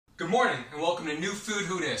Good morning and welcome to New Food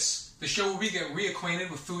Who Dis, the show where we get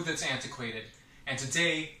reacquainted with food that's antiquated. And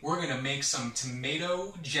today we're going to make some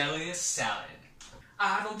tomato jelly salad.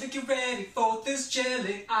 I don't think you're ready for this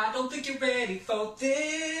jelly. I don't think you're ready for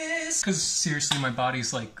this. Because seriously, my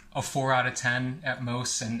body's like a 4 out of 10 at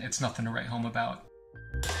most, and it's nothing to write home about.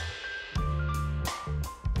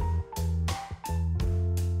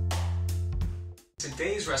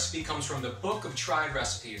 Today's recipe comes from the Book of Tried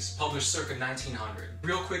Recipes, published circa 1900.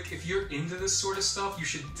 Real quick, if you're into this sort of stuff, you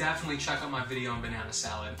should definitely check out my video on banana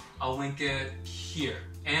salad. I'll link it here.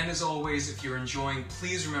 And as always, if you're enjoying,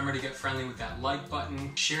 please remember to get friendly with that like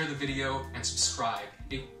button, share the video, and subscribe.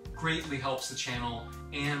 It greatly helps the channel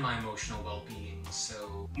and my emotional well-being.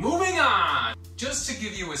 So, moving on! Just to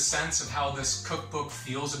give you a sense of how this cookbook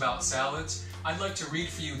feels about salads, I'd like to read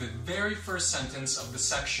for you the very first sentence of the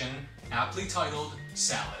section aptly titled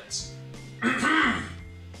Salads.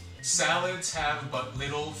 Salads have but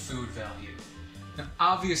little food value. Now,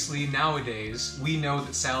 obviously, nowadays, we know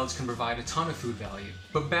that salads can provide a ton of food value.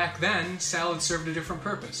 But back then, salads served a different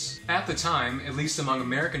purpose. At the time, at least among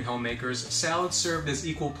American homemakers, salads served as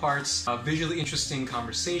equal parts a visually interesting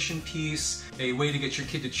conversation piece, a way to get your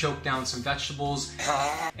kid to choke down some vegetables,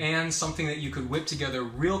 and something that you could whip together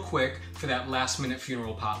real quick for that last-minute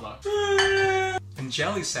funeral potluck. And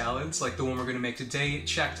jelly salads, like the one we're going to make today,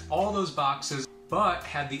 checked all those boxes, but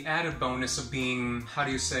had the added bonus of being, how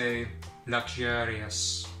do you say,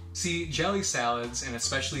 luxurious. See, jelly salads, and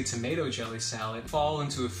especially tomato jelly salad, fall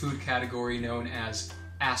into a food category known as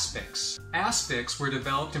aspics. Aspics were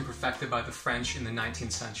developed and perfected by the French in the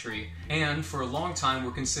 19th century, and for a long time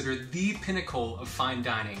were considered the pinnacle of fine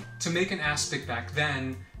dining. To make an aspic back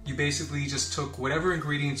then, you basically just took whatever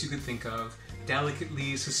ingredients you could think of,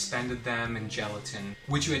 delicately suspended them in gelatin,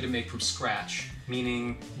 which you had to make from scratch,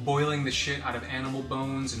 meaning boiling the shit out of animal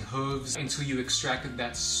bones and hooves until you extracted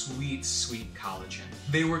that sweet, sweet collagen.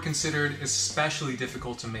 They were considered especially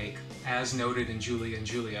difficult to make, as noted in Julia and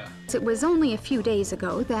Julia. It was only a few days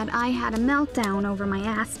ago that I had a meltdown over my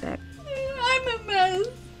aspic. I'm a mess.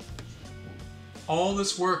 All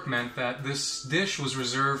this work meant that this dish was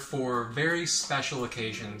reserved for very special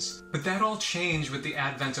occasions. But that all changed with the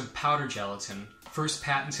advent of powder gelatin, first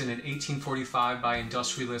patented in 1845 by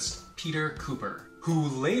industrialist Peter Cooper, who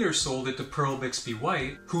later sold it to Pearl Bixby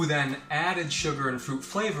White, who then added sugar and fruit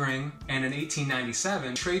flavoring, and in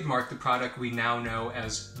 1897 trademarked the product we now know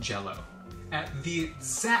as Jell-O. At the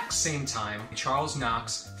exact same time, Charles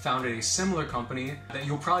Knox founded a similar company that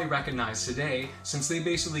you'll probably recognize today, since they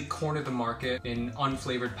basically cornered the market in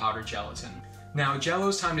unflavored powdered gelatin. Now,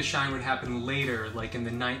 Jell-O's time to shine would happen later, like in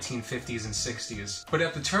the 1950s and 60s. But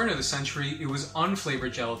at the turn of the century, it was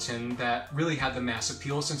unflavored gelatin that really had the mass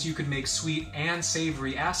appeal, since you could make sweet and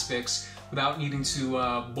savory aspics without needing to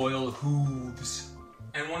boil hooves.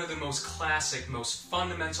 And one of the most classic, most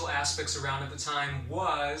fundamental aspects around at the time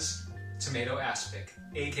was tomato aspic,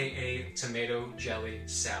 aka tomato jelly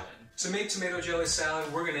salad. To make tomato jelly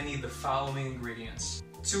salad, we're gonna need the following ingredients: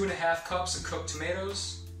 2½ cups of cooked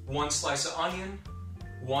tomatoes, 1 slice of onion,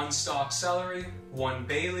 1 stalk celery, 1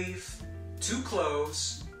 bay leaf, 2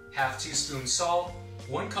 cloves, ½ teaspoon salt,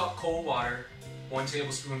 1 cup cold water, 1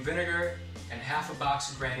 tablespoon vinegar, and ½ a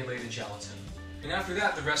box of granulated gelatin. And after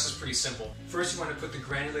that, the rest is pretty simple. First, you want to put the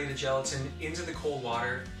granulated gelatin into the cold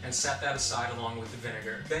water and set that aside along with the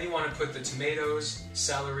vinegar. Then you want to put the tomatoes,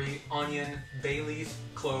 celery, onion, bay leaf,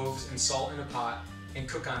 cloves, and salt in a pot and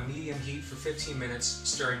cook on medium heat for 15 minutes,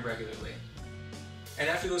 stirring regularly. And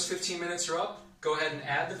after those 15 minutes are up, go ahead and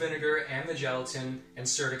add the vinegar and the gelatin and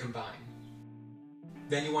stir to combine.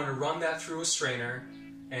 Then you want to run that through a strainer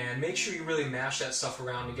and make sure you really mash that stuff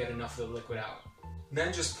around to get enough of the liquid out.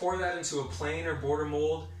 Then just pour that into a plain or border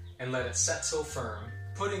mold and let it set till firm.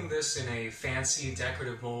 Putting this in a fancy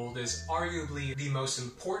decorative mold is arguably the most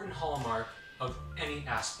important hallmark of any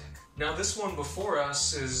aspic. Now, this one before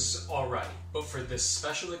us is alright, but for this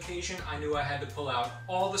special occasion I knew I had to pull out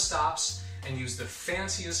all the stops and use the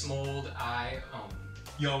fanciest mold I own.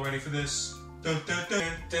 Y'all ready for this? Dun, dun, dun,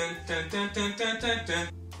 dun, dun, dun, dun, dun, dun, dun.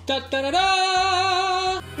 Da, da, da,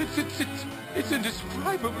 da! It's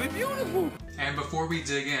indescribably beautiful! And before we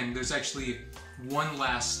dig in, there's actually one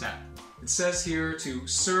last step. It says here to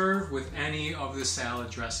serve with any of the salad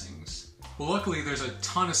dressings. Well, luckily there's a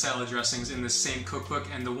ton of salad dressings in this same cookbook,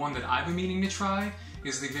 and the one that I've been meaning to try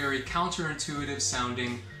is the very counterintuitive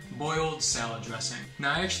sounding boiled salad dressing.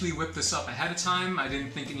 Now, I actually whipped this up ahead of time. I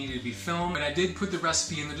didn't think it needed to be filmed, but I did put the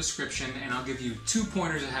recipe in the description, and I'll give you 2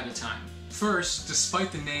 pointers ahead of time. First,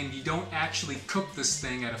 despite the name, you don't actually cook this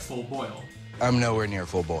thing at a full boil. I'm nowhere near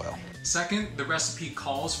full boil. Second, the recipe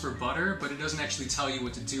calls for butter, but it doesn't actually tell you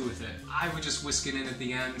what to do with it. I would just whisk it in at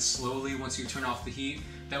the end slowly once you turn off the heat.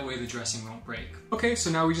 That way the dressing won't break. Okay, so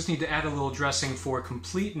now we just need to add a little dressing for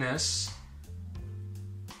completeness.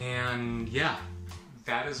 And yeah,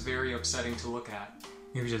 that is very upsetting to look at.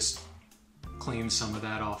 Maybe just clean some of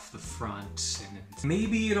that off the front. And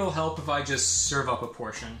maybe it'll help if I just serve up a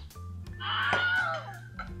portion.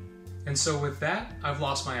 And so with that, I've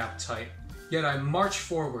lost my appetite. Yet I march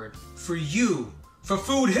forward for you, for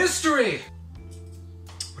food history!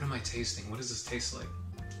 What am I tasting? What does this taste like?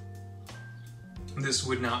 This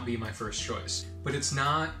would not be my first choice. But it's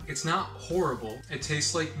not horrible. It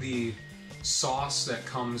tastes like the sauce that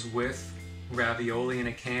comes with ravioli in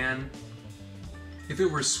a can. If it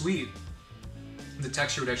were sweet, the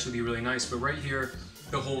texture would actually be really nice, but right here,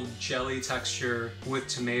 the whole jelly texture with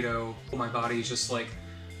tomato, my body is just like,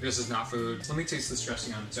 this is not food. Let me taste this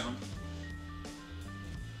dressing on its own.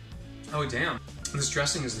 Oh damn, this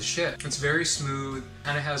dressing is the shit. It's very smooth,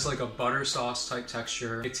 kind of has like a butter sauce type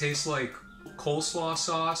texture. It tastes like coleslaw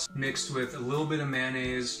sauce mixed with a little bit of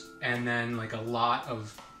mayonnaise and then like a lot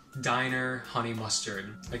of diner honey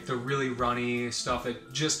mustard. Like the really runny stuff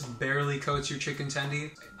that just barely coats your chicken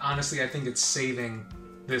tendy. Honestly, I think it's saving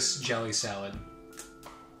this jelly salad.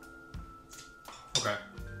 Okay,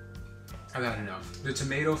 I've had enough. The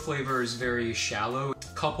tomato flavor is very shallow,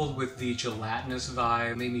 coupled with the gelatinous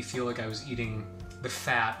vibe, made me feel like I was eating the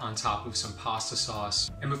fat on top of some pasta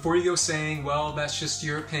sauce. And before you go saying, well, that's just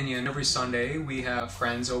your opinion, every Sunday we have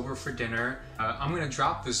friends over for dinner. I'm gonna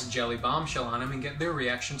drop this jelly bombshell on them and get their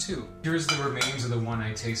reaction too. Here's the remains of the one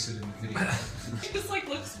I tasted in the video. It just like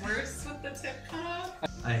looks worse with the tip cut off.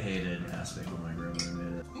 I hated aspic when my grandmother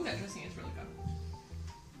made it. Ooh, that dressing is really good.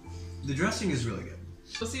 The dressing is really good.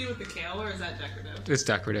 We'll see with the kale, or is that decorative? It's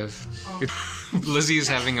decorative. Oh. Lizzie's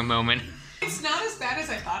having a moment. It's not as bad as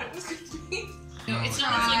I thought it was going to be. No, it's not.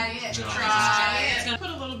 Try It's it. like, Try it. It's gonna put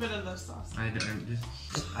a little bit of the sauce. I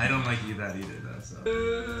don't like that either though, so.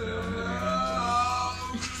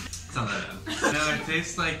 It's not that bad. No, it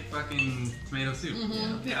tastes like fucking tomato soup.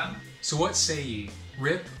 Mm-hmm. Yeah. So what say ye?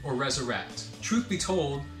 Rip or resurrect? Truth be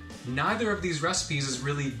told, neither of these recipes is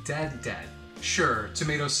really dead. Sure,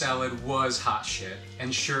 tomato salad was hot shit,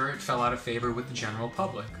 and sure, it fell out of favor with the general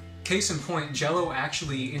public. Case in point, Jell-O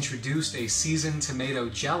actually introduced a seasoned tomato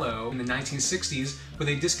Jell-O in the 1960s, but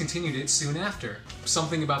they discontinued it soon after.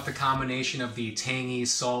 Something about the combination of the tangy,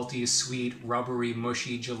 salty, sweet, rubbery,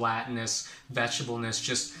 mushy, gelatinous, vegetableness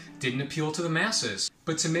just didn't appeal to the masses.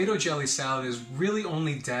 But tomato jelly salad is really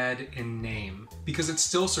only dead in name, because it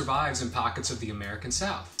still survives in pockets of the American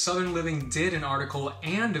South. Southern Living did an article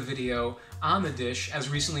and a video on the dish as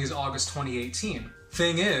recently as August 2018.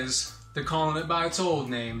 Thing is, they're calling it by its old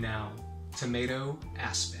name now, tomato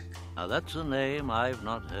aspic. Now that's a name I've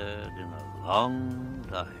not heard in a long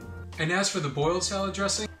time. And as for the boiled salad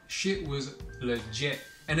dressing, shit was legit.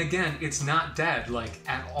 And again, it's not dead, like,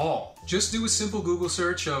 at all. Just do a simple Google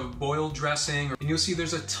search of boiled dressing, and you'll see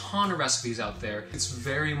there's a ton of recipes out there. It's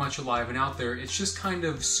very much alive and out there. It's just kind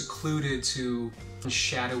of secluded to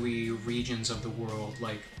shadowy regions of the world,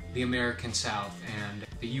 like the American South and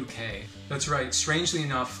the UK. That's right, strangely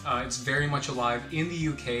enough, it's very much alive in the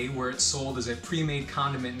UK, where it's sold as a pre-made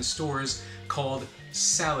condiment in the stores called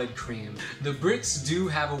salad cream. The Brits do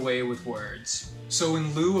have a way with words. So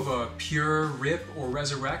in lieu of a pure rip or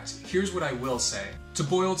resurrect, here's what I will say. To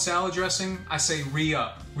boiled salad dressing, I say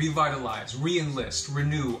re-up, revitalize, re-enlist,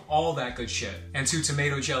 renew, all that good shit. And to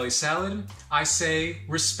tomato jelly salad, I say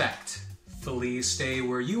respect. Please stay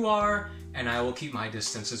where you are, and I will keep my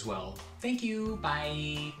distance as well. Thank you,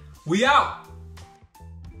 bye. We out!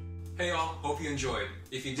 Hey y'all, hope you enjoyed.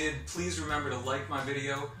 If you did, please remember to like my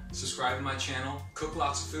video, subscribe to my channel, cook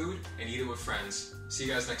lots of food, and eat it with friends. See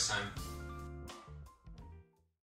you guys next time.